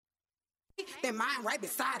that mine right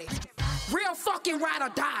beside it. Real fucking ride or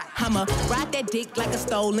die. I'ma ride that dick like a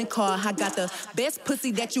stolen car. I got the best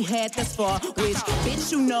pussy that you had thus far. Which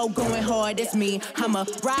bitch you know going hard, that's me. I'ma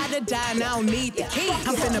ride or die and I don't need the key.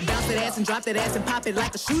 I'm finna bounce that ass and drop that ass and pop it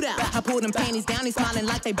like a shootout. I pull them panties down, he's smiling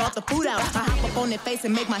like they brought the food out. I hop up on that face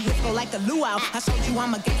and make my hips go like a luau. I showed you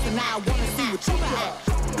I'm a gangster, now I wanna see what you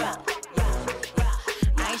got.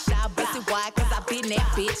 I ain't shy, busted wide, cause I been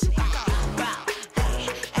that bitch.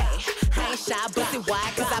 Shy, busted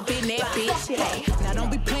wide, cause I been that bitch. Hey, now don't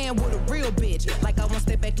be playing with a real bitch. Like I won't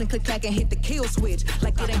step back, click, click, clack, and hit the kill switch.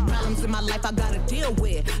 Like it ain't problems in my life I gotta deal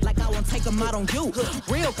with. Like I won't take them out on you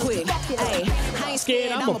real quick. Hey, I ain't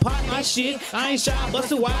scared, I'ma pop my shit. I ain't shy,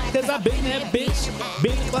 busted wide, cause I been that bitch.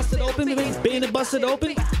 Been and busted open, been and busted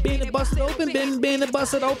open, been and busted open, been and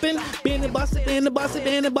busted open, been and busted, been and busted,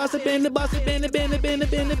 been and busted, been and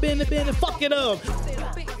busted, been and fuck it up.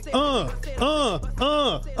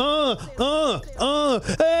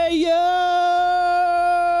 Hey yo,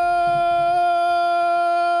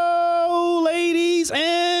 ladies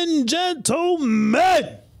and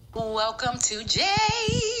gentlemen. Welcome to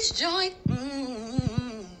Jay's Joint.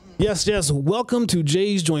 Yes, welcome to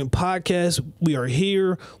Jay's Joint Podcast. We are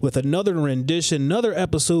here with another rendition, another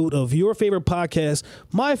episode of your favorite podcast,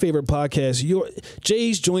 my favorite podcast, your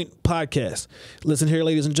Jay's Joint Podcast. Listen here,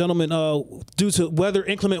 ladies and gentlemen, due to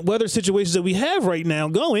inclement weather situations that we have right now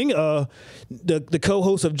going, the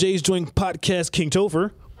co-host of Jay's Joint Podcast, King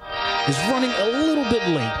Topher, is running a little bit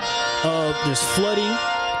late. There's flooding,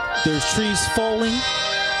 there's trees falling.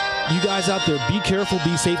 You guys out there, be careful,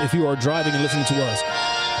 be safe if you are driving and listening to us.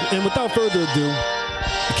 And without further ado,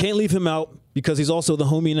 I can't leave him out because he's also the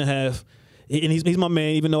homie and a half. And he's my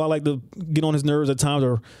man, even though I like to get on his nerves at times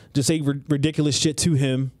or just say ridiculous shit to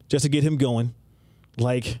him just to get him going.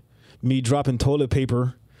 Like me dropping toilet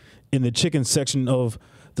paper in the chicken section of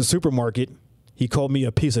the supermarket. He called me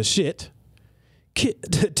a piece of shit.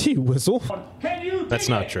 T-Whistle. That's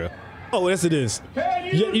not true. Oh, yes it is. Yeah,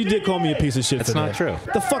 you did call me a piece of shit. That's not true.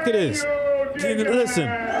 The fuck it is. Listen.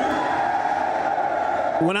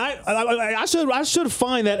 When I should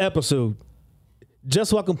find that episode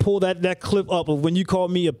just so I can pull that clip up of when you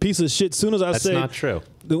called me a piece of shit. Soon as I say that's not true.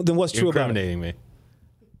 Then what's You're true about it? Incriminating me.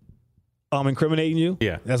 I'm incriminating you?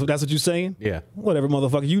 Yeah. That's what you're saying? Yeah. Whatever,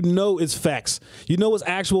 motherfucker. You know it's facts. You know it's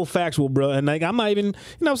factual, bro. And like I'm not even, you know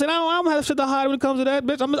what I'm saying? I don't have shit to hide when it comes to that,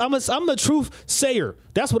 bitch. I'm the truth sayer.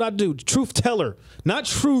 That's what I do. Truth teller. Not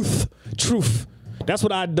truth. That's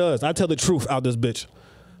what I does. I tell the truth out this bitch.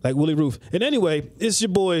 Like Willie Roof. And anyway, it's your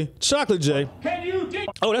boy, Chocolate J.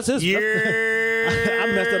 Oh, that's his. Yeah. I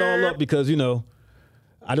messed it all up because, you know,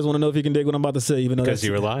 I just want to know if he can dig what I'm about to say, even though because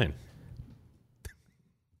you were lying.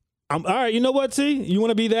 All right, you know what, T? You want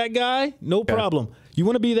to be that guy? No problem. You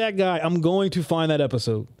want to be that guy? I'm going to find that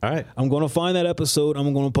episode. All right. I'm going to find that episode.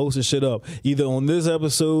 I'm going to post this shit up. Either on this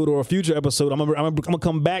episode or a future episode. I'm going to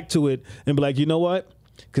come back to it and be like, you know what?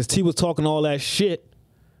 Because T was talking all that shit.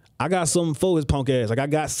 I got something for his punk ass. Like, I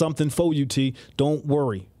got something for you, T. Don't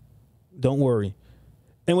worry.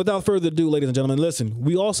 And without further ado, ladies and gentlemen, listen,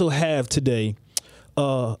 we also have today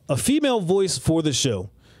a female voice for the show.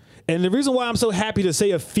 And the reason why I'm so happy to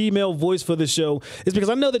say a female voice for the show is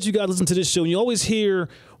because I know that you guys listen to this show and you always hear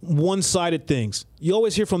one-sided things. You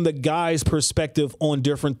always hear from the guy's perspective on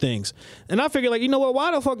different things. And I figured, like, you know what?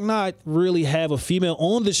 Why the fuck not really have a female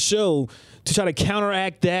on the show to try to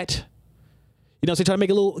counteract that? You know, so try to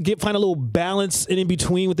make find a little balance in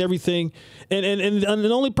between with everything. And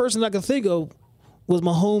the only person I could think of was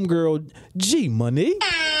my homegirl, G Money.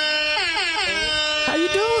 How you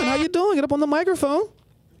doing? Get up on the microphone.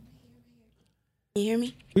 You hear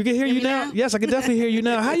me? We can hear you now. Yes, I can definitely hear you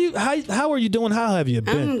now. How are you doing? How have you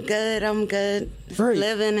been? I'm good. Great.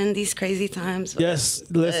 Living in these crazy times. Yes,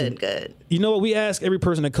 listen. Good. You know what? We ask every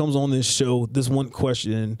person that comes on this show this one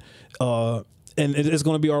question, and it's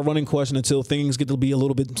going to be our running question until things get to be a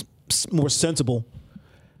little bit more sensible.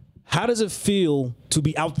 How does it feel to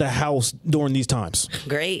be out the house during these times?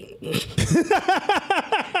 Great. Great.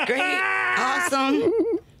 Awesome.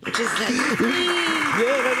 Just like,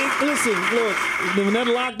 listen, look, when that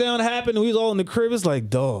lockdown happened and we was all in the crib, it's like,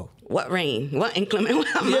 dog. What rain? What inclement?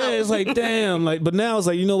 It's like, damn. But now it's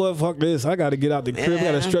like, you know what? Fuck this. I got to get out the crib. I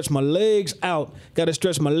got to stretch my legs out.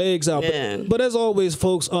 Yeah. But as always,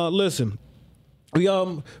 folks, listen. We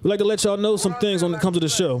like to let y'all know some things when it comes to the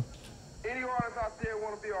show. Any artists out there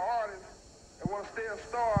want to be an artist and want to stay a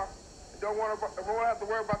star, and don't want to have to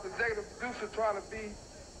worry about the executive producer trying to be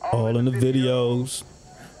all in the videos,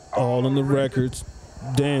 all in the records,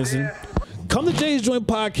 dancing. Come to Jay's Joint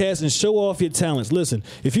Podcast and show off your talents. Listen,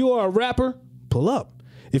 if you are a rapper, pull up.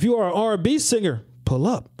 If you are an R&B singer, pull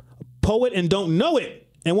up. poet and don't know it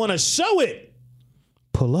and want to show it,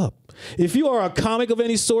 pull up. If you are a comic of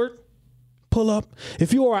any sort, pull up.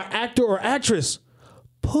 If you are an actor or actress,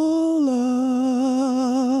 pull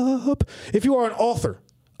up. If you are an author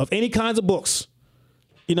of any kinds of books,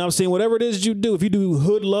 you know what I'm saying? Whatever it is you do, if you do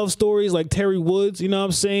hood love stories like Terry Woods, you know what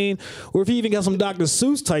I'm saying? Or if you even got some Dr.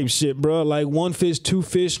 Seuss type shit, bro, like one fish, two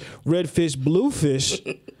fish, red fish, blue fish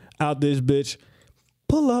out this bitch,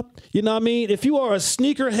 pull up. You know what I mean? If you are a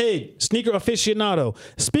sneakerhead, sneaker aficionado,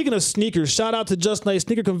 speaking of sneakers, shout out to Just Nice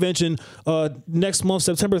Sneaker Convention next month,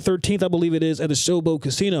 September 13th, I believe it is, at the Showboat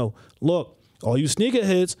Casino. Look, all you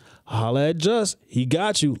sneakerheads, holla at Just. He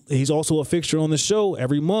got you. He's also a fixture on the show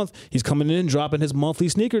every month. He's coming in, dropping his monthly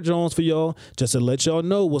sneaker jones for y'all, just to let y'all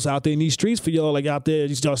know what's out there in these streets for y'all, like out there,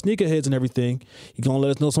 y'all sneakerheads and everything. He's going to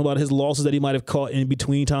let us know some about his losses that he might have caught in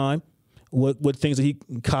between time. What things that he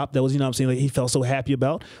copped that was, you know what I'm saying, like he felt so happy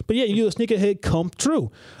about. But yeah, you a sneakerhead come true.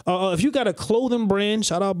 If you got a clothing brand,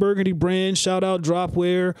 shout out Burgundy Brand, shout out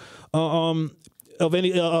Dropwear, of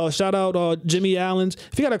any shout out Jimmy Allen's.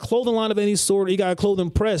 If you got a clothing line of any sort, you got a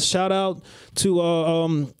clothing press, shout out to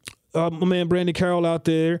my man Brandon Carroll out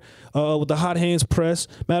there with the Hot Hands Press.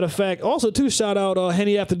 Matter of fact, also too, shout out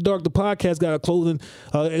Henny After Dark. The podcast got a clothing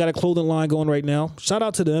line going right now. Shout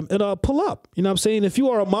out to them and pull up. You know what I'm saying? If you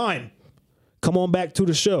are a mime, come on back to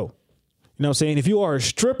the show. You know what I'm saying? If you are a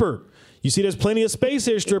stripper, you see there's plenty of space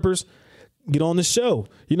here, strippers. Get on the show.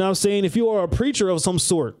 You know what I'm saying? If you are a preacher of some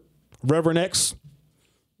sort, Reverend X,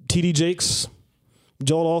 TD Jakes,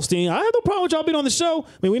 Joel Osteen, I have no problem with y'all being on the show. I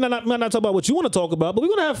mean, we're not talking about what you want to talk about, but we're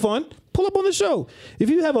going to have fun. Pull up on the show.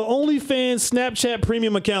 If you have an OnlyFans Snapchat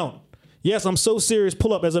premium account, yes, I'm so serious,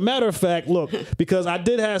 pull up. As a matter of fact, look, because I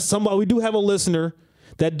did have somebody, we do have a listener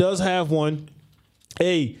that does have one.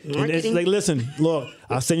 Hey, and it's like, listen, look,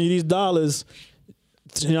 I'll send you these dollars.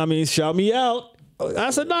 You know what I mean? Shout me out. I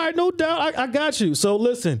said, all right, no doubt. I got you. So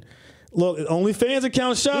listen, look, OnlyFans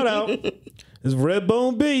account shout out. It's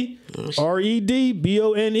Redbone B,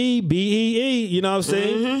 REDBONEBEE. You know what I'm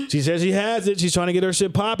saying? Mm-hmm. She says she has it. She's trying to get her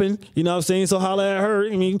shit popping. You know what I'm saying? So holla at her.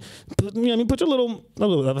 I mean, put your little.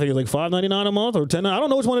 I think it's like $5.99 a month or $10. I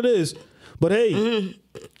don't know which one it is, but hey,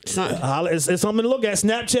 it's something to look at.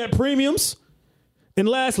 Snapchat premiums, and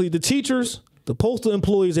lastly, the teachers, the postal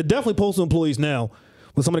employees. They're definitely postal employees now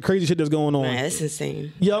with some of the crazy shit that's going on. Man, that's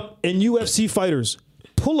insane. Yep, and UFC fighters,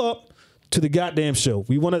 pull up to the goddamn show.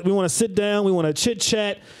 We want to sit down. We want to chit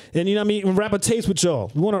chat, and you know what I mean, wrap a taste with y'all.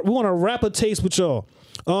 We want to wrap a taste with y'all.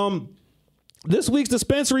 This week's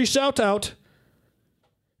dispensary shout out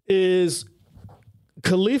is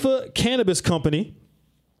Khalifa Cannabis Company,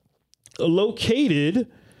 located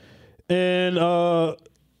in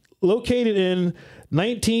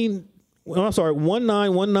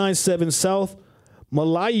 19197 South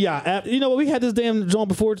Malaya. You know what? We had this damn joint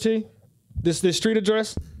before, T. This street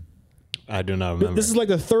address. I do not remember. This is like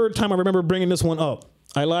the third time I remember bringing this one up.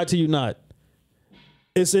 I lied to you not.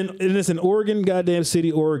 It's in Oregon, goddamn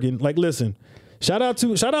city, Oregon. Like, listen, shout out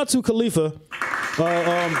to Khalifa,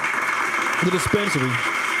 the dispensary,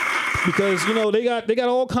 because you know they got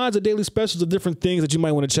all kinds of daily specials of different things that you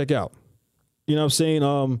might want to check out. You know what I'm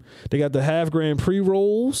saying? They got the half-gram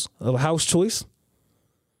pre-rolls of House Choice.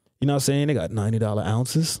 You know what I'm saying? They got $90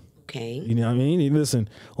 ounces. Okay. You know what I mean? Listen,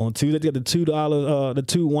 on Tuesday they got the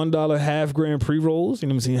 $1 half-gram pre-rolls. You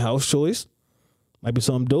know what I'm saying? House Choice. Might be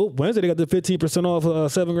something dope. Wednesday they got the 15%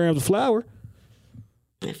 off 7 grams of flour.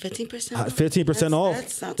 15%. 15% off.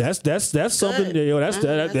 That's something. Yo, that's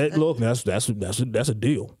a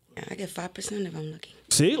deal. Yeah, I get 5% if I'm lucky.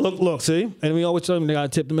 See, look, see, and we always tell them they gotta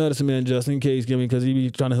tip the medicine man just in case, because he be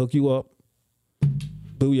trying to hook you up.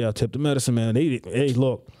 Booyah, tip the medicine man. Hey,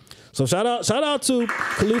 look. So shout out to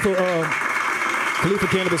Khalifa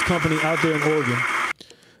Cannabis Company out there in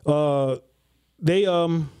Oregon. They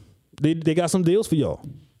got some deals for y'all.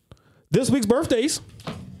 This week's birthdays.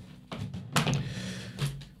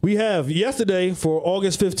 We have yesterday for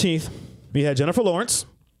August 15th, we had Jennifer Lawrence.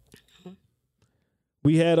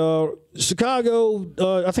 We had Chicago,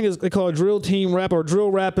 I think they call it drill team rapper or drill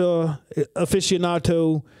rapper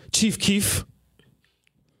aficionado Chief Keef.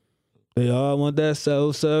 They all want that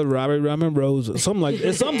salsa, Robert Ramen Rose, something like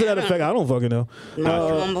it's something to that effect. I don't fucking know.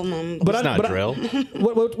 But it's not drill.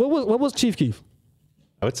 What was Chief Keef?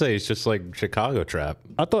 I would say it's just like Chicago trap.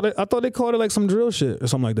 I thought they called it like some drill shit or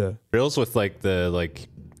something like that. Drills with like the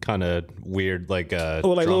kind of weird like like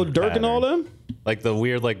Lil Durk pattern. And all them. Like the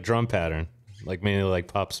weird like drum pattern, like mainly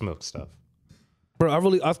like Pop Smoke stuff.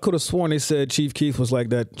 Bro, I could have sworn they said Chief Keef was like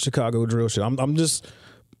that Chicago drill shit. I'm just.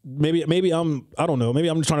 Maybe I don't know. Maybe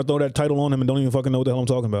I'm just trying to throw that title on him and don't even fucking know what the hell I'm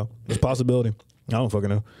talking about. It's a possibility. I don't fucking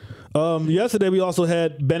know. Yesterday we also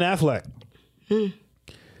had Ben Affleck.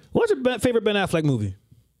 What's your favorite Ben Affleck movie?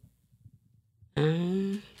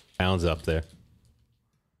 Pounds up there.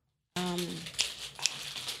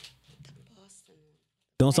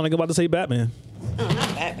 Don't sound like I'm about to say Batman. Oh,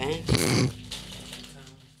 not Batman.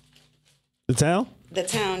 The Town? The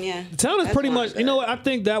Town, yeah. The Town is That's pretty one much, good. you know what? I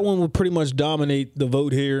think that one would pretty much dominate the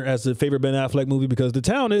vote here as the favorite Ben Affleck movie because The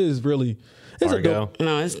Town is really, it's a Argo. dope.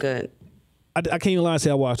 No, it's good. I can't even lie and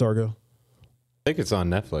say I watched Argo. I think it's on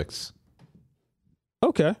Netflix.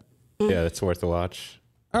 Okay. Yeah, it's worth a watch.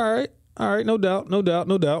 All right. No doubt. Who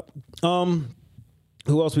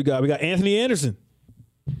else we got? We got Anthony Anderson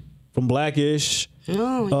from Blackish.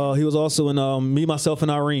 Oh, He was also in Me, Myself,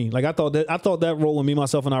 and Irene. Like I thought that role in Me,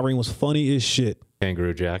 Myself, and Irene was funny as shit.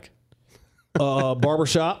 Kangaroo Jack.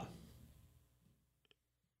 Barbershop.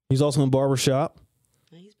 He's also in Barbershop.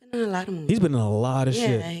 he's been in a lot of movies. He's been in a lot of yeah,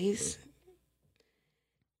 shit. he's.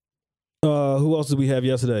 Who else did we have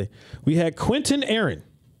yesterday? We had Quentin Aaron.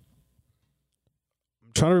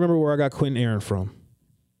 I'm trying to remember where I got Quentin Aaron from.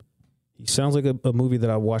 He sounds like a movie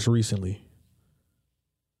that I watched recently.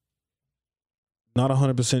 Not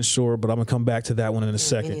 100% sure, but I'm gonna come back to that one in a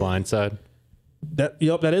second. Blindside.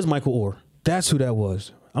 That is Michael Orr. That's who that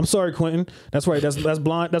was. I'm sorry, Quentin. That's right. That's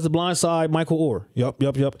blind. That's the Blind Side. Michael Orr. Yup.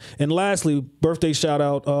 And lastly, birthday shout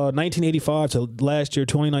out. 1985 to last year,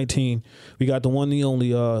 2019. We got the one, the only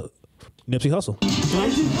Nipsey Hussle.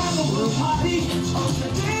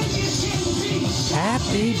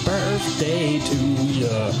 Happy birthday to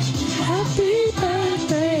ya. Happy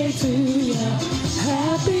birthday to ya.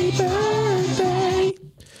 Happy birthday.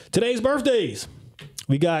 Today's birthdays.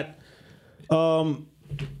 We got the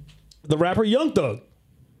rapper Young Thug.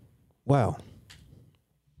 Wow.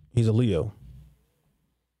 He's a Leo.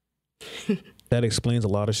 That explains a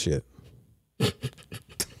lot of shit.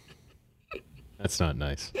 That's not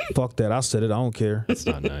nice. Fuck that. I said it. I don't care. That's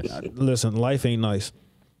not nice. Listen, life ain't nice.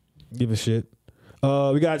 Give a shit.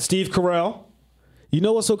 We got Steve Carell. You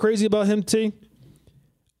know what's so crazy about him, T?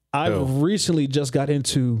 I recently just got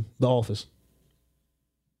into The Office.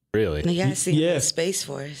 Really? You gotta see Yeah. Space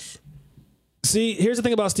Force. See, here's the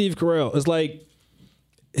thing about Steve Carell. It's like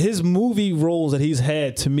his movie roles that he's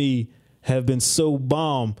had to me have been so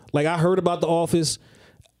bomb. Like I heard about The Office.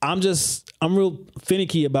 I'm real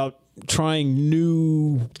finicky about trying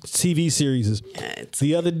new TV series.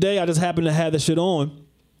 The other day, I just happened to have the shit on,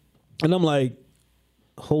 and I'm like,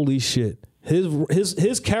 holy shit.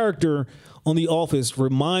 His character on The Office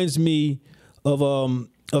reminds me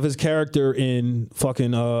of his character in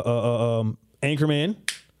fucking Anchorman.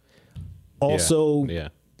 Also, Yeah.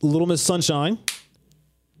 Little Miss Sunshine.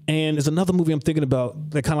 And there's another movie I'm thinking about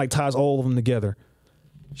that kind of like ties all of them together.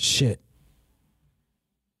 Shit.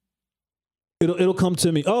 It'll come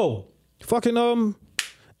to me. Oh, fucking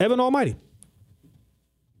Evan Almighty.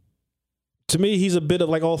 To me, he's a bit of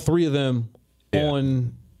like all three of them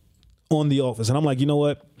on The Office. And I'm like, you know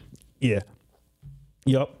what? Yeah.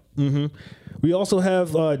 Yup. Mm-hmm. We also have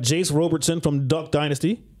Jace Robertson from Duck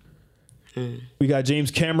Dynasty. We got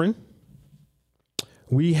James Cameron.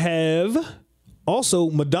 We have also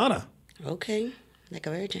Madonna. Okay, like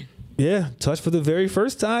a virgin. Yeah, touched for the very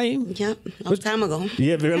first time. Yep, long time ago.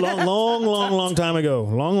 Yeah, very long time ago.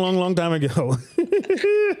 Long time ago.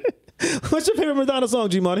 What's your favorite Madonna song,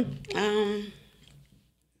 G Money?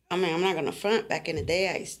 I mean, I'm not gonna front. Back in the day,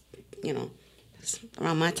 I used,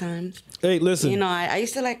 around my time. Hey, listen. I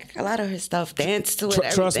used to like a lot of her stuff, dance to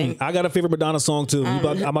it, Trust me, I got a favorite Madonna song too. I'm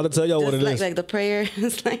about to tell y'all what it is. Like the prayer.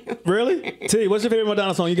 It's like Really? T, what's your favorite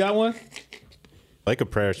Madonna song? You got one? Like a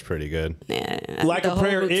Prayer's pretty good. yeah, Like the a whole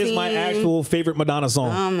Prayer is my routine. actual favorite Madonna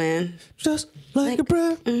song. Oh man, Just like a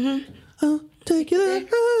prayer. I'll take you there.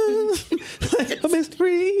 Like a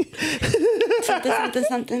mystery.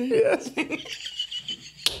 something.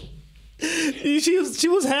 She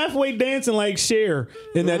was halfway dancing like Cher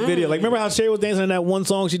in that video. Like, remember how Cher was dancing in that one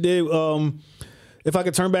song she did? If I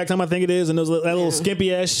Could Turn Back Time, I think it is, and there was that little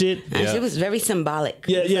skimpy ass shit. And she was very symbolic.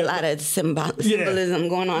 Yeah, There's yeah. a lot of symbolism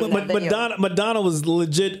going on. in that video. Madonna was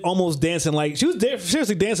legit almost dancing like she was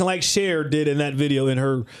seriously dancing like Cher did in that video in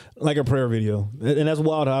her Like a Prayer video, and that's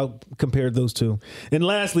wild how I compared those two. And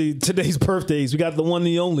lastly, today's birthdays, we got the one,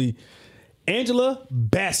 the only. Angela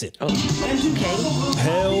Bassett. Oh, okay.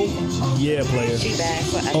 Hell yeah, player. She bad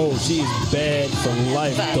for Oh, she is bad for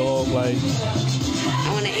life, dog. Like, I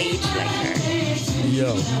want to age like her.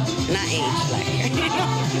 yo. Not age like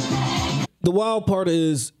her. The wild part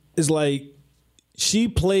is like she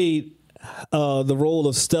played the role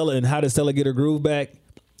of Stella in How Did Stella Get Her Groove Back?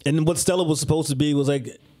 And what Stella was supposed to be was like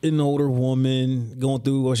an older woman going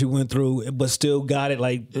through what she went through, but still got it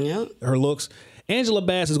like Yep. her looks. Angela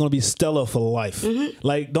Bassett is going to be Stella for life.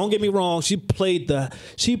 Like, don't get me wrong, she played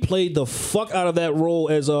the fuck out of that role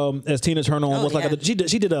as Tina Turner on What's Like. She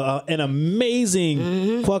did an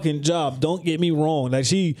amazing fucking job. Don't get me wrong. Like,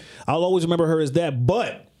 I'll always remember her as that.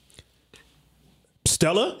 But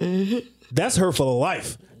Stella, that's her for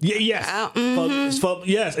life. Yes,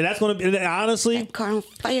 yes, and that's going to be honestly. Car on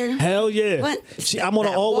fire. Hell yeah! What? I'm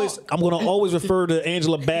gonna always refer to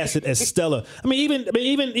Angela Bassett as Stella. I mean,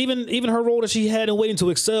 even her role that she had in Waiting to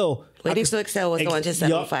Excel. Waiting to Excel was the one just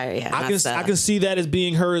set on fire. Yeah, I can see that as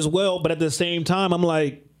being her as well. But at the same time, I'm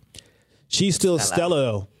like, she's still Stella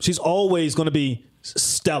though. She's always going to be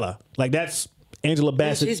Stella. Like, that's Angela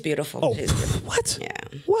Bassett. She's beautiful. Oh, she's beautiful. What? Yeah.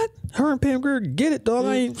 What? Her and Pam Grier, get it, dog.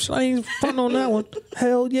 I ain't fronting on that one.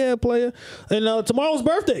 Hell yeah, player. And tomorrow's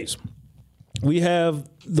birthdays. We have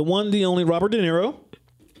the one, the only Robert De Niro.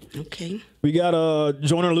 Okay. We got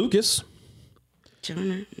Joyner Lucas.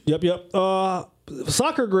 Joyner. Yep.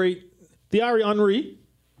 Soccer great, Thierry Henry.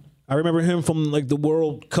 I remember him from like the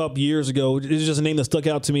World Cup years ago. It's just a name that stuck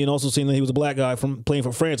out to me, and also seeing that he was a black guy from playing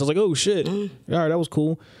for France. I was like, oh shit. All right, that was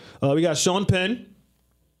cool. We got Sean Penn.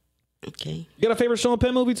 Okay. You got a favorite Sean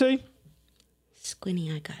Penn movie, T?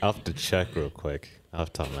 Squinty, I got. I'll have to check real quick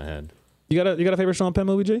off the top of my head. You got a favorite Sean Penn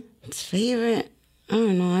movie, G? His favorite. I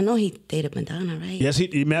don't know. I know he dated Madonna, right? Yes,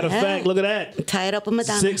 he. Matter of fact, look at that. Tied up with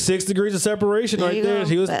Madonna. Six degrees of separation There right you there. go.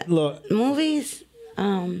 He was But look. movies.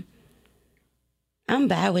 I'm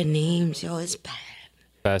bad with names, yo. It's bad.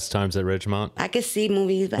 Fast Times at Ridgemont. I could see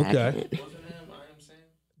movies, but I Okay. can't.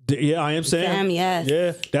 Yeah, I Am Sam. Sam, yes.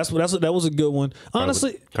 Yeah, that was a good one.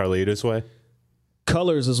 Honestly, Carlito's Way.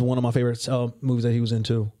 Colors is one of my favorite movies that he was in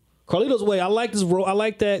too. Carlito's Way. I like this role. I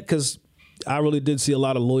like that because I really did see a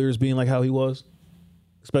lot of lawyers being like how he was,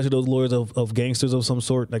 especially those lawyers of gangsters of some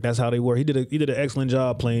sort. Like, that's how they were. He did an excellent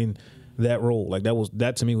job playing that role. Like,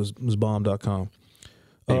 that to me was bomb.com.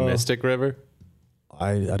 Mystic River.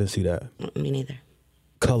 I didn't see that. Me neither.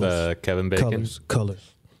 Colors. Kevin Bacon.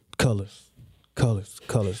 Colors.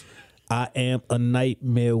 I am a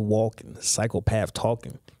nightmare walking, psychopath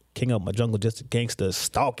talking, king of my jungle, just a gangster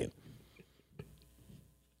stalking.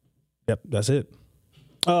 Yep, that's it.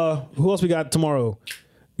 Who else we got tomorrow?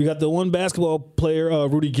 We got the one basketball player,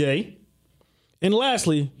 Rudy Gay. And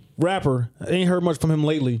lastly, rapper. I ain't heard much from him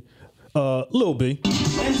lately. Lil B. Ain't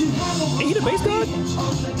he the bass god?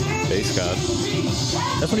 Bass God.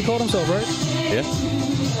 That's what he called himself, right? Yeah.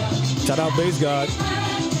 Shout out bass god.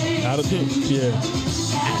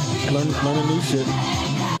 Learning new shit.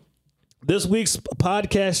 This week's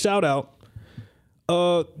podcast shout out.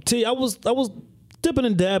 T, I was dipping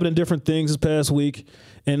and dabbing in different things this past week,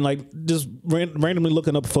 and like just randomly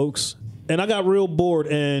looking up folks, and I got real bored,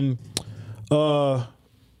 and I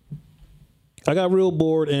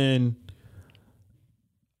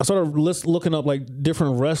started looking up like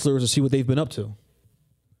different wrestlers to see what they've been up to.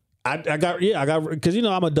 I got because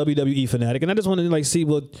I'm a WWE fanatic, and I just wanted to like see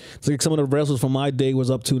what like some of the wrestlers from my day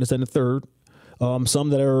was up to, and this and the third.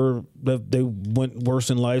 Some that they went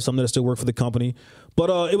worse in life, some that still work for the company.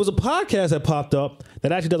 But it was a podcast that popped up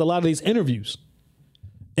that actually does a lot of these interviews.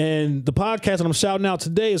 And the podcast that I'm shouting out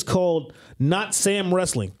today is called Not Sam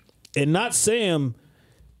Wrestling. And Not Sam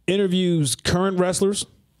interviews current wrestlers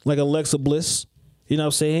like Alexa Bliss. You know what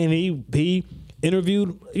I'm saying? He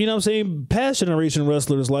interviewed, past generation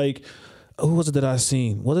wrestlers like, who was it that I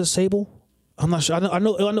seen? Was it Sable? I'm not sure. I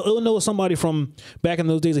know somebody from back in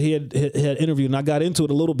those days that he had interviewed, and I got into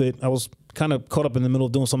it a little bit. I was kind of caught up in the middle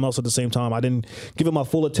of doing something else at the same time. I didn't give it my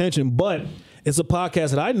full attention, but it's a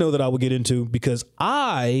podcast that I know that I would get into because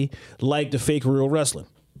I like the fake real wrestling.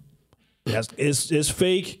 It's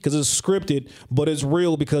fake because it's scripted, but it's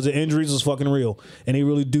real because the injuries is fucking real, and they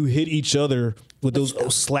really do hit each other with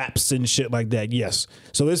those slaps and shit like that. Yes,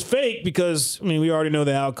 so it's fake because we already know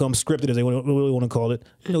the outcome. Scripted as they really want to call it.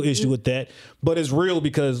 No issue with that, but it's real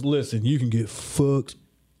because listen, you can get fucked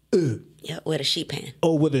up. Yeah, with a sheet pan.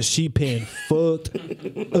 Oh, with a sheet pan, fucked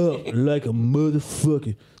up like a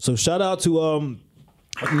motherfucker. So shout out to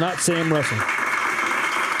Not Sam Wrestling.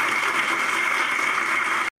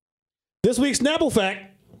 This week's Snapple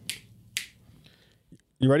Fact.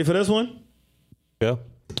 You ready for this one? Yeah.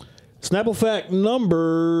 Snapple Fact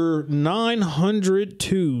number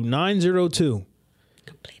 902.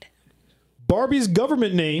 Complete it. Barbie's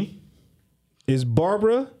government name is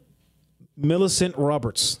Barbara Millicent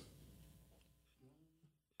Roberts.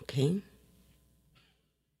 Okay.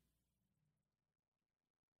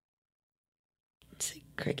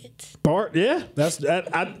 Crickets. Yeah, that's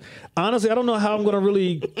that. Honestly, I don't know how I'm going to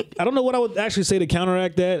really. I don't know what I would actually say to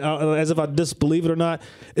counteract that, as if I disbelieve it or not.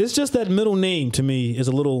 It's just that middle name to me is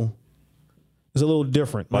a little. is a little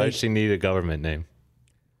different. Why Like, does she need a government name?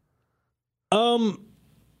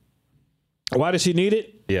 why does she need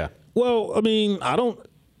it? Yeah. Well, I mean, I don't.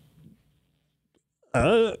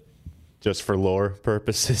 Just for lore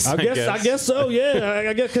purposes. I guess so. Yeah,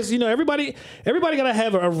 I guess because everybody gotta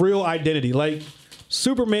have a real identity. Like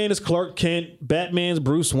Superman is Clark Kent, Batman's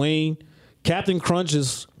Bruce Wayne, Captain Crunch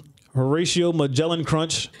is Horatio Magellan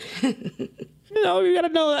Crunch. You gotta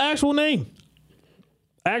know the actual name.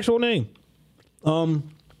 Actual name.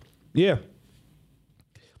 Yeah.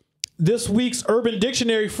 This week's Urban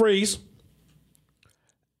Dictionary phrase.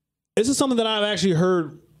 This is something that I've actually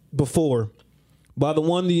heard before by the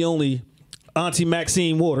one, the only Auntie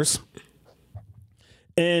Maxine Waters.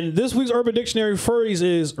 And this week's Urban Dictionary phrase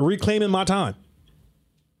is reclaiming my time.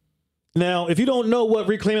 Now, if you don't know what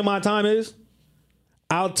reclaiming my time is,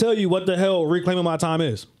 I'll tell you what the hell reclaiming my time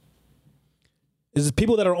is. It's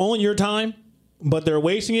people that are on your time, but they're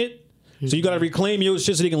wasting it. So you got to reclaim your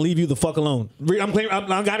shit so they can leave you the fuck alone.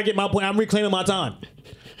 I got to get my point. I'm reclaiming my time.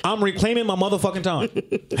 I'm reclaiming my motherfucking time.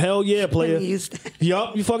 Hell yeah, player.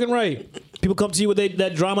 Yup, you fucking right. People come to you with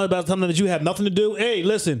that drama about something that you have nothing to do. Hey,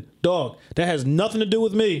 listen, dog, that has nothing to do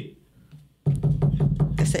with me.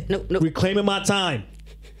 I said, nope. Reclaiming my time.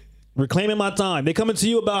 Reclaiming my time. They coming to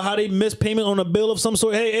you about how they missed payment on a bill of some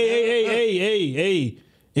sort. Hey,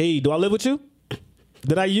 do I live with you?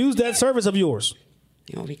 Did I use that service of yours?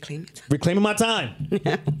 You don't reclaim it. Reclaiming my time.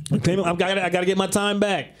 I gotta get my time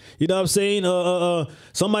back. You know what I'm saying?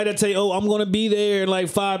 Somebody that say, "Oh, I'm gonna be there in like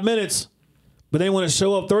 5 minutes," but they want to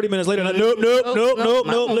show up 30 minutes later. Like, nope.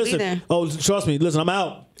 Listen, trust me. Listen, I'm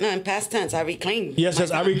out. No, in past tense, I reclaimed.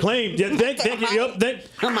 Yes, I reclaimed. Yeah, thank you. Yep,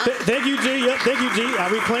 thank you, G. Yep, thank you, G. I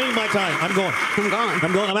reclaimed my time. I'm going.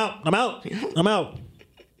 I'm out.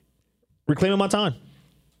 Reclaiming my time.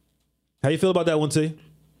 How you feel about that one, T?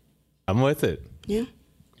 I'm with it. Yeah.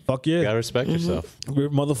 Fuck yeah. You gotta respect yourself. We're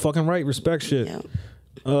motherfucking right. Respect shit.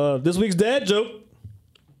 Yep. This week's dad joke.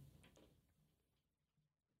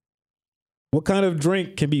 What kind of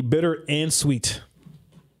drink can be bitter and sweet?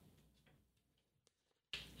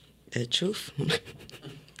 The truth.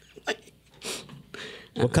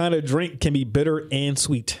 What kind of drink can be bitter and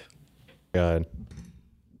sweet? God.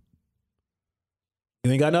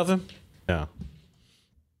 You ain't got nothing? No.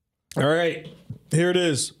 All right. Here it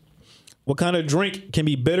is. What kind of drink can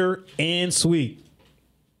be bitter and sweet?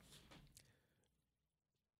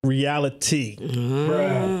 Reality.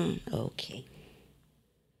 Okay.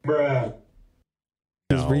 Because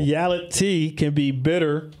reality can be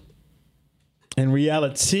bitter and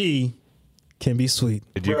reality can be sweet.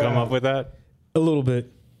 Did you come up with that? A little bit.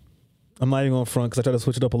 I'm not even going front because I tried to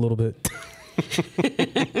switch it up a little bit.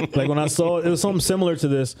 Like when I saw it, it was something similar to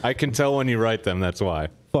this. I can tell when you write them, that's why.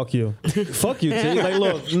 Fuck you. Fuck you, T. Like,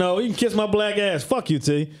 look, no, you can kiss my black ass. Fuck you,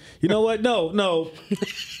 T. You know what? No.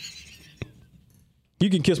 You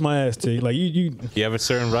can kiss my ass, T. Like, you have a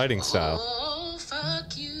certain writing style. Oh,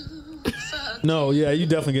 fuck you. No, yeah, you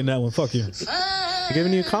definitely getting that one. Fuck you. I'm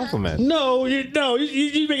giving you a compliment. No, you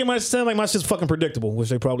making my sound like my shit's fucking predictable, which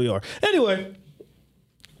they probably are. Anyway,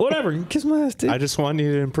 whatever. You kiss my ass, T. I just want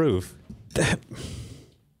you to improve.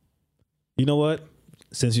 You know what?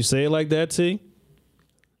 Since you say it like that, T,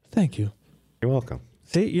 thank you. You're welcome.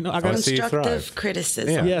 See, you know, I got to see you thrive. Constructive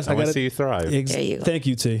criticism. Yeah, Yes, I I want gotta to see you thrive. There you go. Thank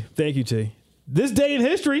you, T. Thank you, T. This day in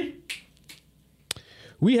history,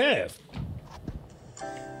 we have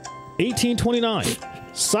 1829.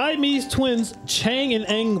 Siamese twins Chang and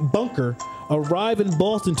Eng Bunker arrive in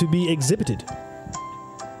Boston to be exhibited.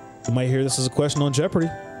 You might hear this as a question on Jeopardy.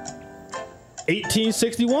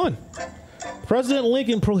 1861. President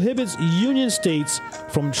Lincoln prohibits Union states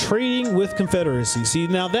from trading with Confederacy. See,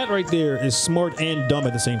 now that right there is smart and dumb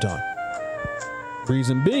at the same time.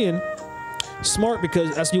 Reason being, smart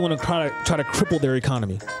because that's you want to try to cripple their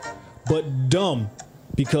economy, but dumb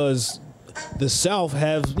because the South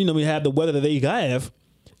have we have the weather that they have,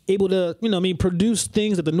 able to produce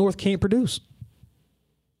things that the North can't produce.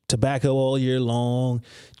 Tobacco all year long,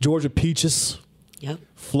 Georgia peaches. Yep.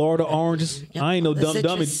 Florida oranges. Yep. I ain't no The dumb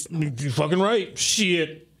dummy. citrus. You fucking right.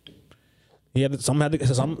 Shit. Yeah, some had to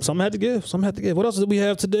give. Some had to give. What else did we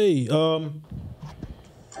have today?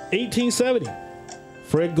 1870.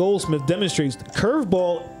 Fred Goldsmith demonstrates the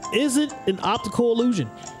curveball isn't an optical illusion.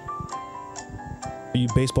 Are you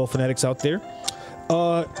baseball fanatics out there?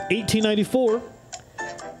 1894.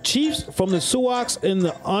 Chiefs from the Sioux and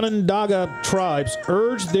the Onondaga tribes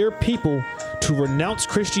urged their people to renounce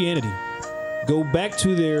Christianity. Go back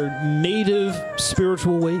to their native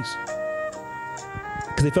spiritual ways.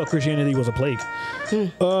 Because they felt Christianity was a plague.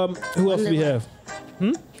 Who else do we have?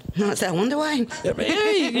 I wonder why.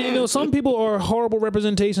 Hey, some people are horrible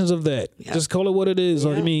representations of that. Yeah. Just call it what it is.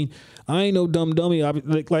 Yeah. I mean, I ain't no dumb dummy.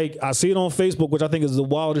 Like I see it on Facebook, which I think is the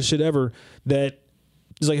wildest shit ever. That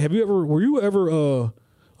is like, were you ever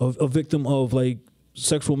a victim of like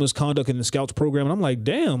sexual misconduct in the Scouts program? And I'm like,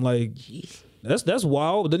 damn, like. Jeez. That's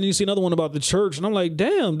wild. Then you see another one about the church, and I'm like,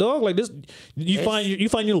 damn, dog. Like this, you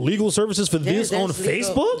find your legal services for this on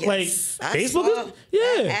Facebook? Yes, Like I Facebook saw is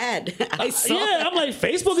yeah. that ad. I saw Yeah, I'm like,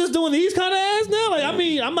 Facebook is doing these kind of ads now. Like, I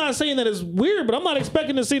mean, I'm not saying that it's weird, but I'm not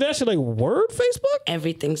expecting to see that shit. Like, word Facebook?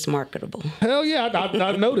 Everything's marketable. Hell yeah,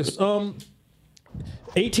 I noticed.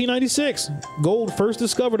 1896, gold first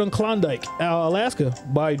discovered on Klondike, Alaska,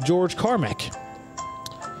 by George Carmack.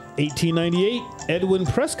 1898, Edwin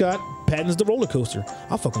Prescott patents the roller coaster.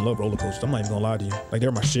 I fucking love roller coasters. I'm not even gonna lie to you. Like,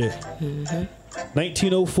 they're my shit.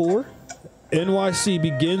 1904, NYC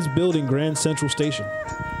begins building Grand Central Station.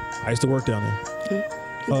 I used to work down there.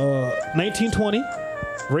 1920,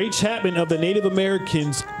 Ray Chapman of the Native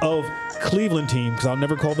Americans of Cleveland team, because I'll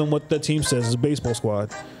never call them what that team says, is a baseball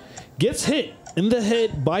squad, gets hit in the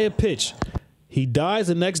head by a pitch. He dies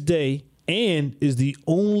the next day and is the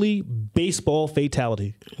only baseball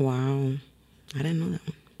fatality. Wow. I didn't know that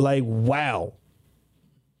one. Like, wow.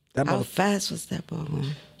 That How fast was that ball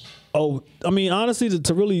going? Oh, I mean, honestly,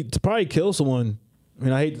 to probably kill someone, I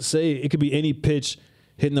mean, I hate to say it could be any pitch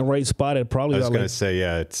hitting the right spot. It probably. I was going to say,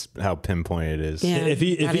 yeah, it's how pinpoint it is. Yeah. If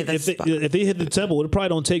they hit the temple, it probably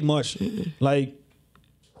don't take much. Like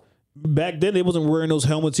back then, they wasn't wearing those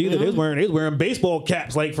helmets either. They was wearing baseball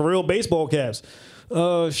caps, like for real baseball caps.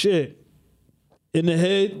 Shit. In the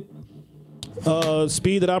head,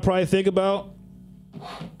 speed that I probably think about.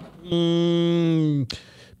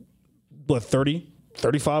 What, 30,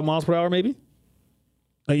 35 miles per hour, maybe?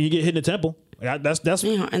 Like you get hit in the temple. Like that's that's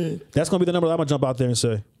gonna be the number that I'm gonna jump out there and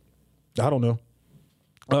say. I don't know.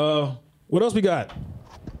 What else we got?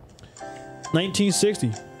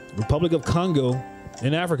 1960, Republic of Congo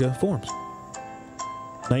in Africa forms.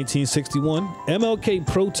 1961, MLK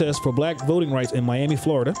protests for black voting rights in Miami,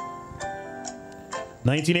 Florida.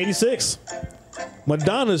 1986,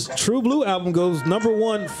 Madonna's True Blue album goes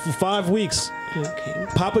 #1 for 5 weeks. Okay.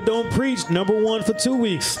 Papa Don't Preach, #1 for 2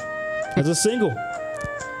 weeks as a single.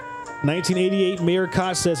 1988, Mayor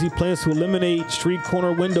Koch says he plans to eliminate street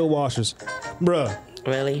corner window washers. Bruh,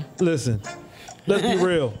 Really? listen, let's be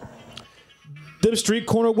real. Them street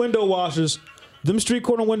corner window washers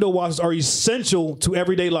are essential to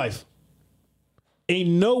everyday life. Ain't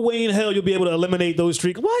no way in hell you'll be able to eliminate those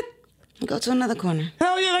street. What? Go to another corner.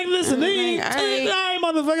 Hell yeah, like listen, they ain't, All right.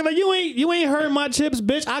 motherfucker, like you ain't hurting my chips,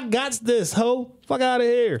 bitch. I got this, ho. Fuck out of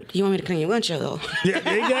here. You want me to clean your windshield though?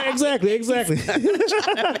 Yeah, exactly.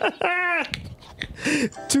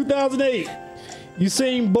 2008,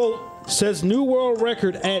 Usain Bolt sets new world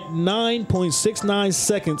record at 9.69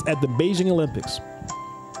 seconds at the Beijing Olympics.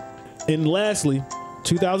 And lastly,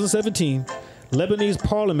 2017, Lebanese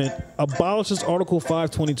parliament abolishes Article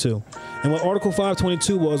 522. And what Article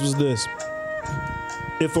 522 was this.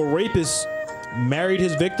 If a rapist married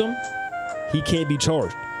his victim, he can't be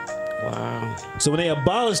charged. Wow. So when they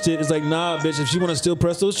abolished it, it's like, nah, bitch, if she want to still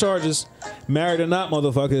press those charges, married or not,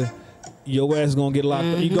 motherfucker, your ass is going to get locked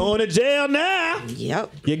up. You going to jail now.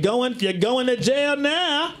 Yep. You're going to jail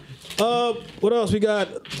now. What else we got?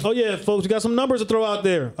 Oh, yeah, folks, we got some numbers to throw out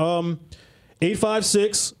there.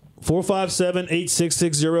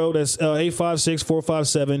 856-457-8660. That's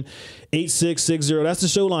 856-457-8660. That's the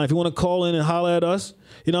show line. If you want to call in and holler at us,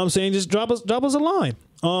 you know what I'm saying? Just drop us a line.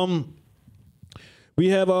 We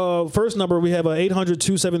have first number. We have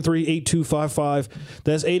 800-273-8255.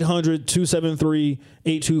 That's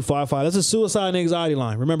 800-273-8255. That's a suicide and anxiety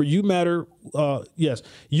line. Remember, you matter. Yes,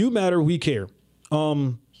 you matter. We care.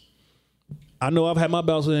 I know I've had my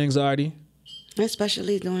bouts with anxiety.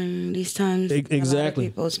 Especially during these times. Exactly. A lot of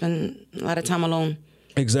people spend a lot of time alone.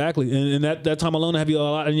 Exactly. And that time alone, have you a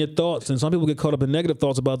lot in your thoughts. And some people get caught up in negative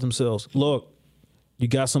thoughts about themselves. Look, you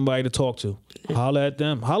got somebody to talk to. Holler at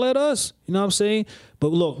them. Holler at us. You know what I'm saying? But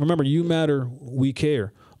look, remember, you matter. We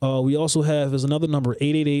care. We also have as another number,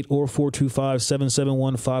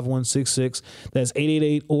 888-425-771-5166. That's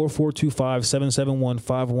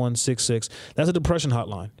 888-425-771-5166. That's a depression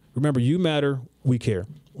hotline. Remember, you matter. We care.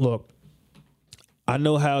 Look, I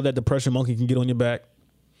know how that depression monkey can get on your back.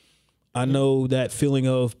 I know that feeling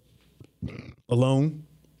of alone,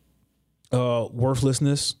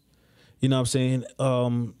 worthlessness. You know what I'm saying?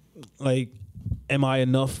 Like, am I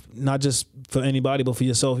enough? Not just for anybody, but for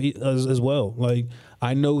yourself as well. Like,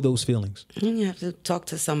 I know those feelings. You have to talk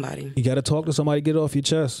to somebody. You got to talk to somebody, get it off your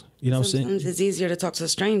chest. You know what I'm saying? Sometimes it's easier to talk to a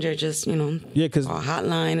stranger, just, Yeah, 'cause or a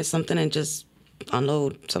hotline or something, and just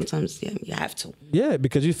unload. Sometimes you have to. Yeah,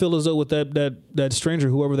 because you feel as though with that stranger,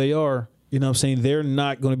 whoever they are, you know what I'm saying, they're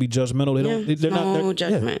not going to be judgmental. They're not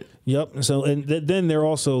judgment. Yeah. Yep. So and then they're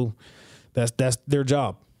also that's their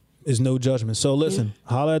job. Is no judgment. So listen,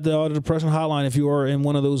 holler at the depression hotline if you are in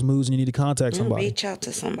one of those moods and you need to contact somebody. Reach out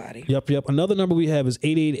to somebody. Yep. Another number we have is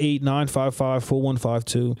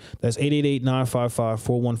 888-955-4152. That's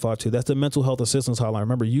 888-955-4152. That's the mental health assistance hotline.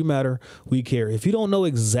 Remember, you matter, we care. If you don't know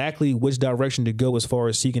exactly which direction to go as far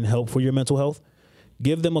as seeking help for your mental health,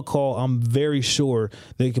 give them a call. I'm very sure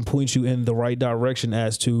they can point you in the right direction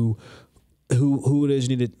as to who it is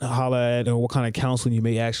you need to holler at or what kind of counseling you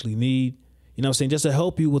may actually need. You know what I'm saying? Just to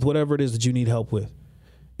help you with whatever it is that you need help with.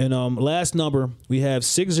 And last number, we have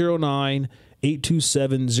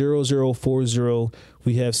 609-827-0040.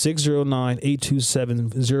 We have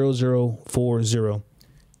 609-827-0040.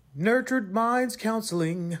 Nurtured Minds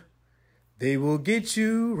Counseling. They will get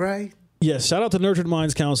you right. Yes, shout out to Nurtured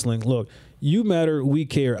Minds Counseling. Look, you matter, we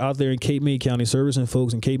care out there in Cape May County, servicing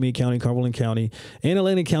folks in Cape May County, Cumberland County, and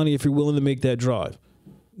Atlantic County if you're willing to make that drive.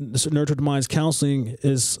 Nurtured Minds Counseling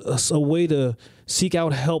is a way to seek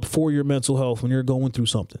out help for your mental health when you're going through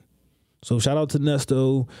something. So shout out to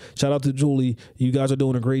Nesto, shout out to Julie. You guys are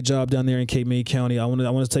doing a great job down there in Cape May County. I want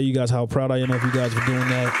to tell you guys how proud I am of you guys for doing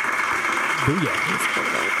that. Booyah.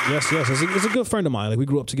 Yes. It's a good friend of mine. Like we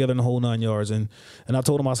grew up together in the whole 9 yards, and I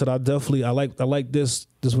told him, I said, I like this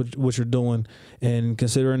what you're doing, and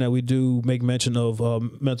considering that we do make mention of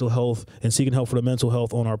mental health and seeking help for the mental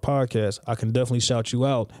health on our podcast, I can definitely shout you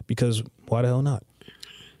out because why the hell not?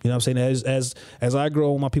 You know what I'm saying? As I grow, I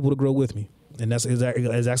want my people to grow with me, and that's exactly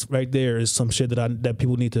right there is some shit that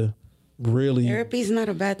people need to really. Therapy's not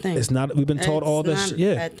a bad thing. It's not. We've been taught all this shit.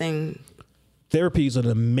 Yeah, bad thing. Therapy is an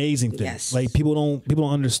amazing thing. Yes. Like people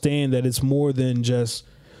don't understand that it's more than just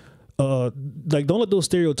like don't let those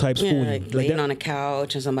stereotypes fool like you. laying on a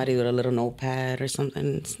couch and somebody with a little notepad or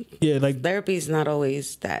something. Yeah, like therapy's not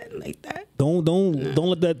always like that. Don't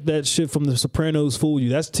let that shit from The Sopranos fool you.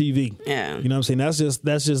 That's TV. Yeah. You know what I'm saying?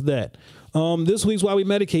 That's just that. This week's Why We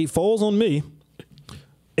Medicate falls on me.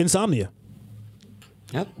 Insomnia.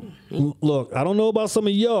 Yep. Look, I don't know about some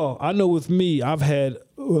of y'all. I know with me, I've had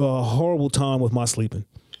a horrible time with my sleeping.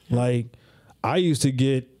 Like, I used to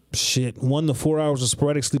get 1 to 4 hours of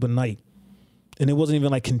sporadic sleep a night. And it wasn't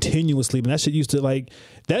even like continuous sleeping. That shit used to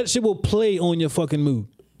that shit will play on your fucking mood.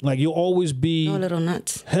 Like you'll always be a little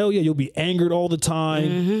nuts. Hell yeah, you'll be angered all the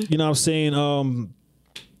time. You know what I'm saying?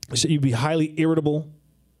 You'd be highly irritable.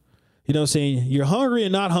 You know what I'm saying? You're hungry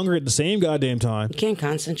and not hungry at the same goddamn time. You can't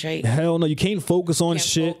concentrate. Hell no, you can't focus on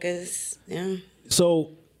shit. Focus. Yeah.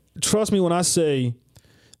 So trust me when I say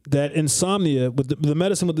that insomnia, with the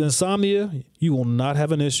medicine with the insomnia, you will not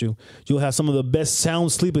have an issue. You'll have some of the best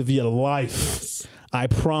sound sleep of your life. I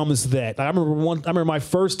promise that. I remember my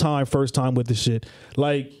first time with this shit.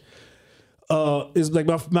 Like, it's like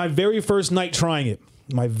my very first night trying it.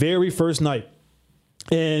 My very first night.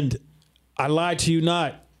 And I lied to you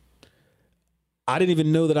not. I didn't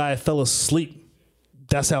even know that I fell asleep.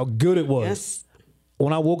 That's how good it was. Yes.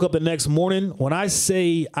 When I woke up the next morning, when I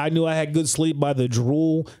say I knew I had good sleep by the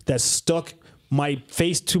drool that stuck my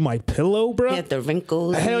face to my pillow, bro. You had the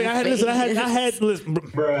wrinkles. Hell, I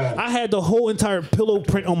had the whole entire pillow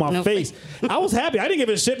print on my face. I was happy. I didn't give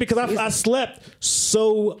a shit because I slept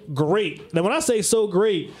so great. Now, when I say so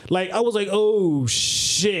great, like I was like, oh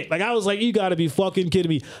shit. Like I was like, you gotta be fucking kidding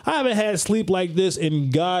me. I haven't had sleep like this in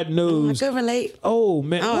God knows. I could relate. Oh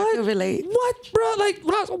man. Oh, what? I could relate. What, bro? Like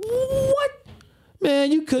what?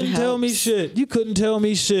 Man, you couldn't tell me shit. You couldn't tell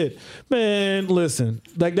me shit. Man, listen.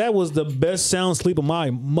 Like, that was the best sound sleep of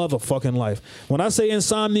my motherfucking life. When I say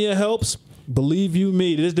insomnia helps, believe you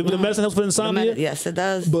me. The medicine helps for insomnia? Yes, it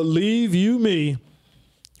does. Believe you me.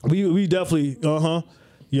 We definitely,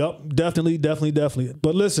 Yup, definitely.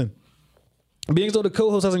 But listen, being as though the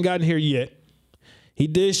co-host hasn't gotten here yet, he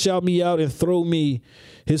did shout me out and throw me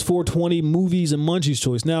his 420 movies and munchies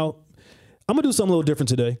choice. Now, I'm going to do something a little different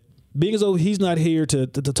today. Being as though he's not here to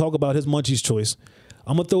talk about his munchies choice,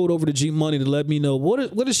 I'm gonna throw it over to G Money to let me know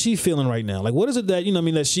what is she feeling right now. Like, what is it that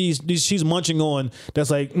that she's munching on that's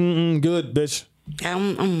like good, bitch.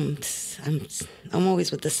 I'm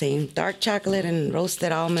always with the same dark chocolate and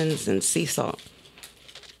roasted almonds and sea salt.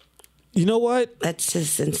 You know what? That's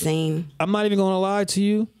just insane. I'm not even gonna lie to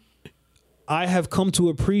you. I have come to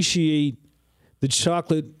appreciate the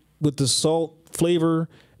chocolate with the salt flavor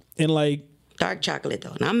and like. Dark chocolate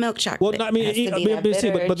though, not milk chocolate. Well, I mean,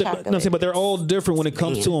 but they're all different when it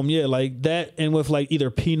comes to them. Yeah, like that, and with like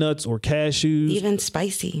either peanuts or cashews, even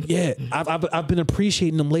spicy. Yeah, I've been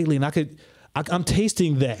appreciating them lately, and I'm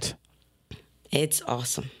tasting that. It's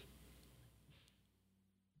awesome.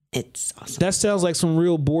 It's awesome. That sounds like some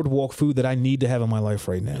real boardwalk food that I need to have in my life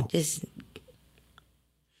right now.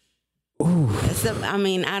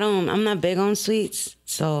 I'm not big on sweets,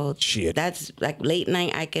 so Shit. that's like late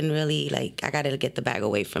night. I can really I gotta get the bag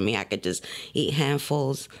away from me. I could just eat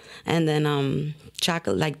handfuls, and then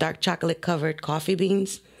chocolate, like dark chocolate covered coffee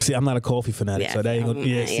beans. See, I'm not a coffee fanatic, so that ain't gonna.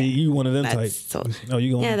 Yeah, see, you one of them types. So,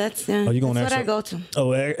 you going? Yeah, that's Oh, you going that's extra? what I go to.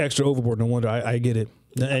 Oh, extra overboard. No wonder. I get it.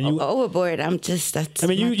 And you, Overboard. That's. I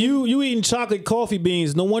mean, you eating chocolate coffee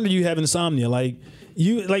beans. No wonder you have insomnia.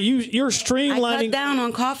 You're streamlining. I cut down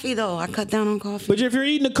on coffee though. I cut down on coffee. But if you're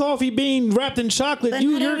eating a coffee bean wrapped in chocolate, But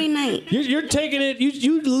not every night. You're taking it.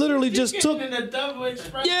 You literally just took.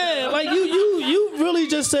 Yeah, like you really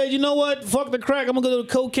just said, you know what? Fuck the crack. I'm gonna go to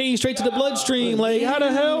cocaine straight to the bloodstream. Like how the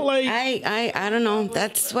hell? Like I don't know.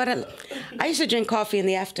 That's what I used to drink coffee in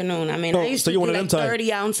the afternoon. I mean, I used so to you're do one of like them type.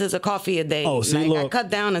 30 ounces of coffee a day. Oh, see, like, look. I cut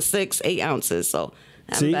down to 6-8 ounces. So.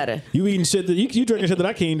 I'm better. You eating shit that you drinking shit that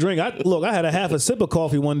I can't drink. I had a half a sip of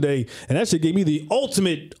coffee one day, and that shit gave me the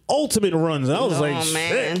ultimate runs. And I was like,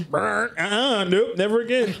 man. shit, nope, never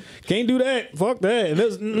again. Can't do that. Fuck that. And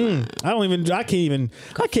I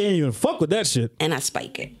can't even fuck with that shit. And I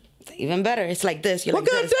spike it. It's even better. It's like this. You're Well,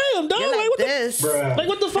 like this. goddamn, dog. You're Like, like what this. Like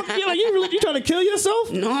what the fuck? You trying to kill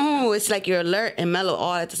yourself? No, it's like you're alert and mellow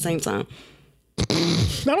all at the same time.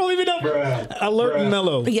 I don't even know. Alert and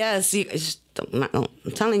mellow. Yes, I'm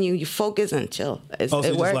telling you, you focus and chill. So It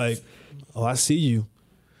just works. like, I see you.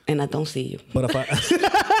 And I don't see you. But if I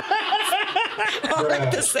All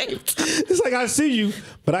at the same time. it's like I see you,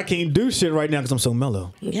 but I can't do shit right now because I'm so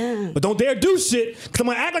mellow. Yeah. But don't dare do shit because I'm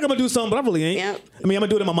gonna act like I'm gonna do something, but I really ain't. Yep. I mean, I'm gonna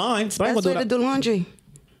do it in my mind. But I ain't Best gonna way do to it. do laundry.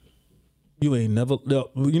 You ain't never.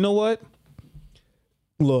 You know what?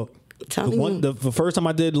 Look, Telling you. the first time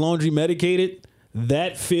I did laundry medicated,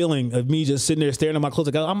 that feeling of me just sitting there staring at my clothes,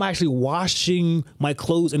 like I'm actually washing my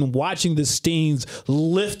clothes and watching the stains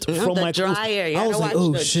lift from the my dryer. clothes. You I was gotta like, watch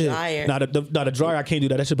oh the shit! dryer. Not the dryer. I can't do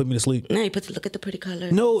that. That shit put me to sleep. Now you look at the pretty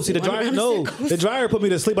color. No, see the You wanna dryer. run No, in circles? the dryer put me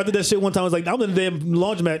to sleep. I did that shit one time. I was like, I'm in the damn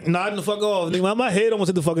laundromat, nodding the fuck off. My head almost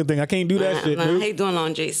hit the fucking thing. I can't do that shit. I Dude. hate doing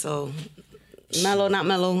laundry, so mellow, not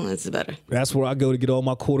mellow, it's better. That's where I go to get all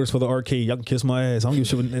my quarters for the arcade. Y'all can kiss my ass. I don't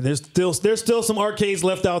give a shit. There's still some arcades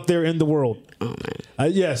left out there in the world. Oh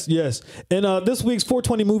man. Yes. And this week's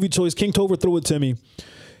 420 movie choice, King Tover threw it to me.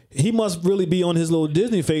 He must really be on his little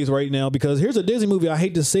Disney phase right now because here's a Disney movie. I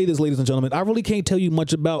hate to say this, ladies and gentlemen. I really can't tell you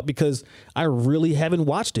much about because I really haven't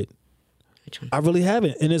watched it. Which one? I really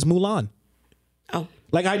haven't. And it's Mulan. Oh.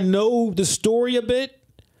 Like I know the story a bit.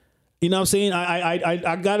 You know what I'm saying?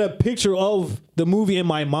 I got a picture of the movie in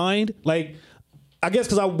my mind. Like, I guess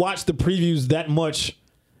because I watched the previews that much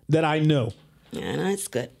that I know. Yeah, no, it's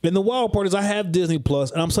good. And the wild part is I have Disney Plus,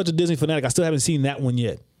 and I'm such a Disney fanatic. I still haven't seen that one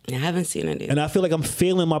yet. I haven't seen it yet. And I feel like I'm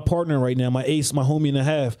failing my partner right now, my ace, my homie and a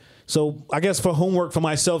half. So I guess for homework for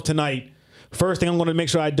myself tonight, first thing I'm going to make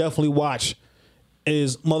sure I definitely watch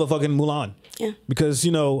is motherfucking Mulan. Yeah. Because,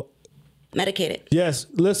 you know, Medicated. yes,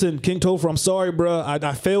 listen, King Topher, I'm sorry, bro.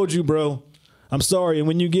 I failed you, bro. I'm sorry. And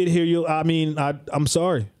when you get here, I'm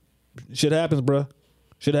sorry. Shit happens, bro.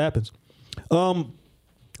 Shit happens.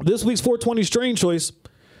 This week's 420 strain choice,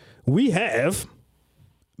 we have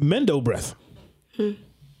Mendo Breath.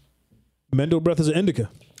 Mendo Breath is an indica.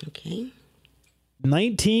 Okay.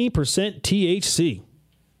 19% THC.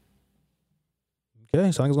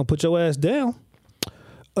 Okay, so I'm just gonna put your ass down.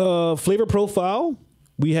 Flavor profile,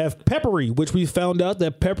 we have peppery, which we found out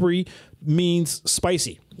that peppery means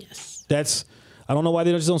spicy. Yes. That's, I don't know why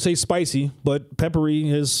they just don't say spicy, but peppery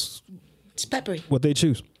is It's peppery. what they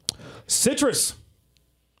choose. Citrus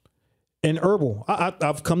and herbal.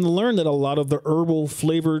 I've come to learn that a lot of the herbal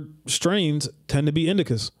flavored strains tend to be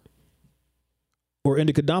indicas or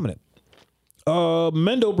indica dominant.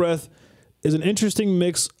 Mendo Breath is an interesting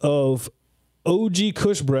mix of OG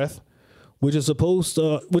Kush Breath, which is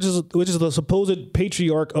the supposed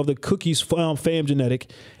patriarch of the Cookies fam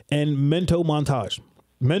genetic, and Mendo Montage.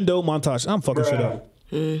 I'm fucking shit up.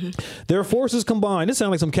 Mm-hmm. Their forces combined. This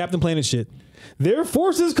sounds like some Captain Planet shit. Their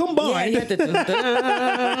forces Yeah, combined. you have to do the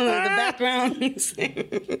background. Go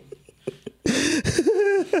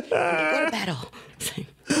to battle.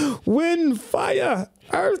 Wind, fire,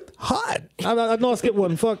 earth, hot. I know I skipped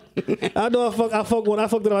one. Fuck. I know I fucked one. I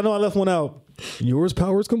fucked it up. I know I left one out. Yours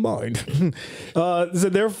powers combined. So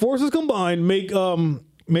their forces combined make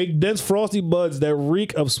dense frosty buds that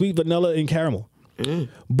reek of sweet vanilla and caramel.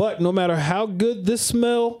 But no matter how good this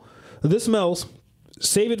smells,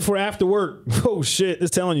 save it for after work. Oh shit,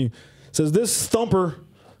 it's telling you. It says this thumper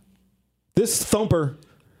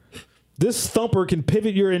This thumper can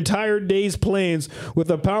pivot your entire day's plans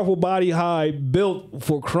with a powerful body high built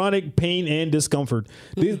for chronic pain and discomfort.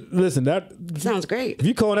 Listen, that Sounds great. if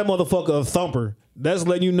you call that motherfucker a thumper, that's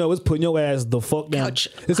letting you know it's putting your ass the fuck down. Ouch.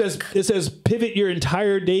 It says pivot your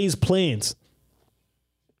entire day's plans.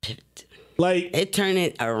 Like It turn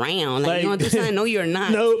it around. Like, you want to do something? No, you're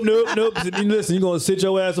not. Nope. Listen, you're gonna sit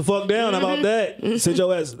your ass the fuck down. How about that? Sit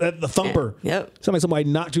your ass at the thumper. Yep. Sound like somebody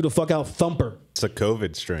knocked you the fuck out. Thumper. It's a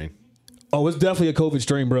COVID strain. Oh, it's definitely a COVID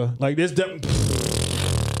strain, bro. Like this, it's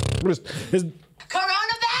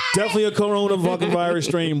definitely a corona fucking virus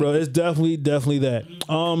strain, bro. It's definitely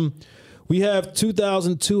that. We have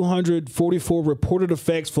 2,244 reported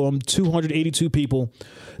effects from 282 people.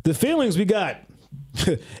 The feelings we got: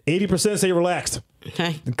 80% say relaxed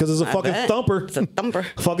Okay. because it's a I fucking bet. thumper. It's a thumper.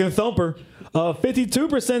 Fucking thumper.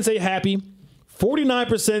 52% say happy.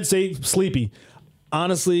 49% say sleepy.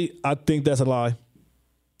 Honestly, I think that's a lie.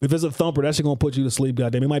 If it's a thumper, that shit gonna put you to sleep,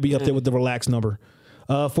 goddamn. It might be up there with the relaxed number.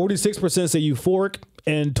 46% say euphoric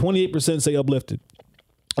and 28% say uplifted.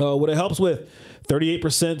 What it helps with,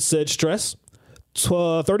 38% said stress.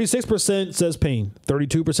 36% says pain.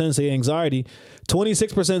 32% say anxiety.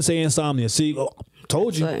 26% say insomnia. See,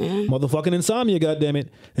 told you. Motherfucking insomnia, goddammit.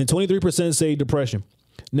 And 23% say depression.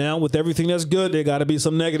 Now, with everything that's good, there gotta be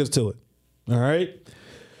some negatives to it. All right?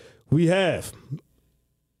 We have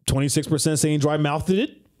 26% saying dry mouthed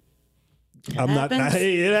it.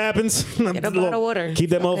 Hey, it happens. Get a bottle of water. Keep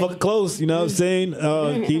that motherfucker close. You know what I'm saying?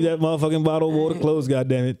 Keep that motherfucking bottle of water closed,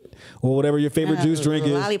 goddammit. Or whatever your favorite juice drink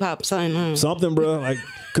is. Lollipop, something. Something, bro. Like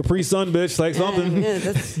Capri Sun, bitch. Like something. Yeah,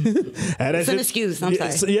 that's It's an excuse. I'm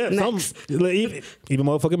sorry. Yeah, Next. even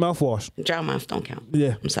motherfucking mouthwash. Dry mouth don't count.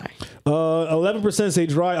 Yeah. I'm sorry. 11% say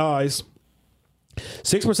dry eyes.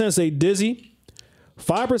 6% say dizzy.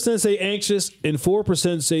 5% say anxious. And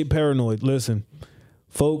 4% say paranoid. Listen,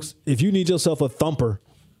 folks, if you need yourself a thumper,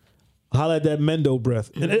 holla at that Mendo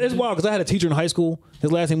breath. And it's wild because I had a teacher in high school.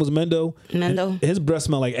 His last name was Mendo. Mendo? And his breath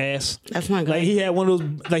smelled like ass. That's not good. Like he had one of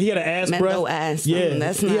those. Like he had an ass Mendo breath. ass. Yeah,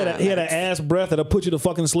 That's he had not- he had an ass breath that'll put you to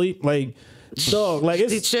fucking sleep. Like dog. Like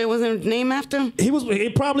Did it's. shit wasn't named after him? He was.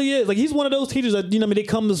 It probably is. Like he's one of those teachers that they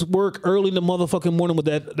come to work early in the motherfucking morning with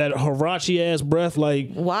that Hirachi ass breath.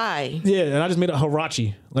 Like Why? yeah, and I just made a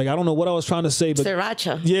Hirachi. Like I don't know what I was trying to say, but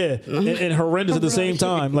Sriracha. yeah, and horrendous at the same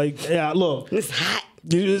time. Like yeah, look, It's hot.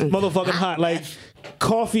 it's motherfucking hot. Like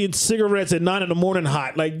coffee and cigarettes at 9 a.m.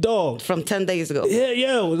 hot. Like dog. From 10 days ago.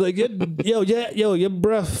 Yeah, like your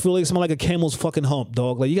breath feel like smell like a camel's fucking hump,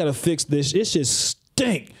 dog. Like you gotta fix this. It just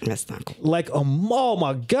stink. That's not cool. Like oh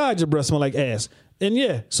my god, your breath smell like ass. And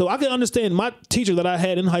yeah, so I can understand my teacher that I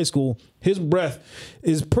had in high school. His breath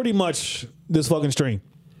is pretty much this fucking strain.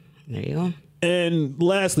 There you go. And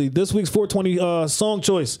lastly, this week's 420 song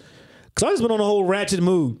choice. Because I just been on a whole ratchet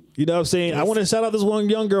mood. You know what I'm saying? I want to shout out this one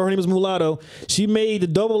young girl. Her name is Mulatto. She made the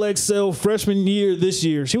XXL freshman year this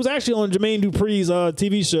year. She was actually on Jermaine Dupri's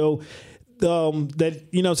TV show that,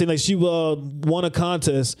 you know what I'm saying? Like she won a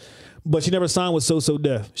contest, but she never signed with So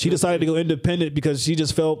Def. She decided to go independent because she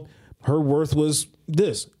just felt her worth was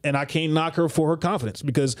this. And I can't knock her for her confidence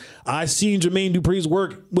because I seen Jermaine Dupri's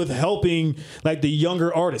work with helping like the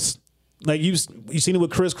younger artists. Like you seen it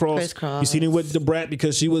with Criss Cross. You seen it with Da Brat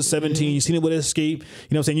because she was 17. You seen it with Escape. You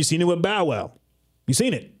know what I'm saying? You seen it with Bow Wow. You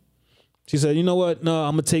seen it. She said, you know what? No,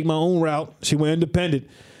 I'm going to take my own route. She went independent.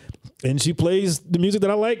 And she plays the music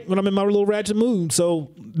that I like when I'm in my little ratchet mood.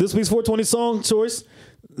 So this week's 420 song choice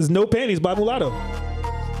is No Panties by Mulatto.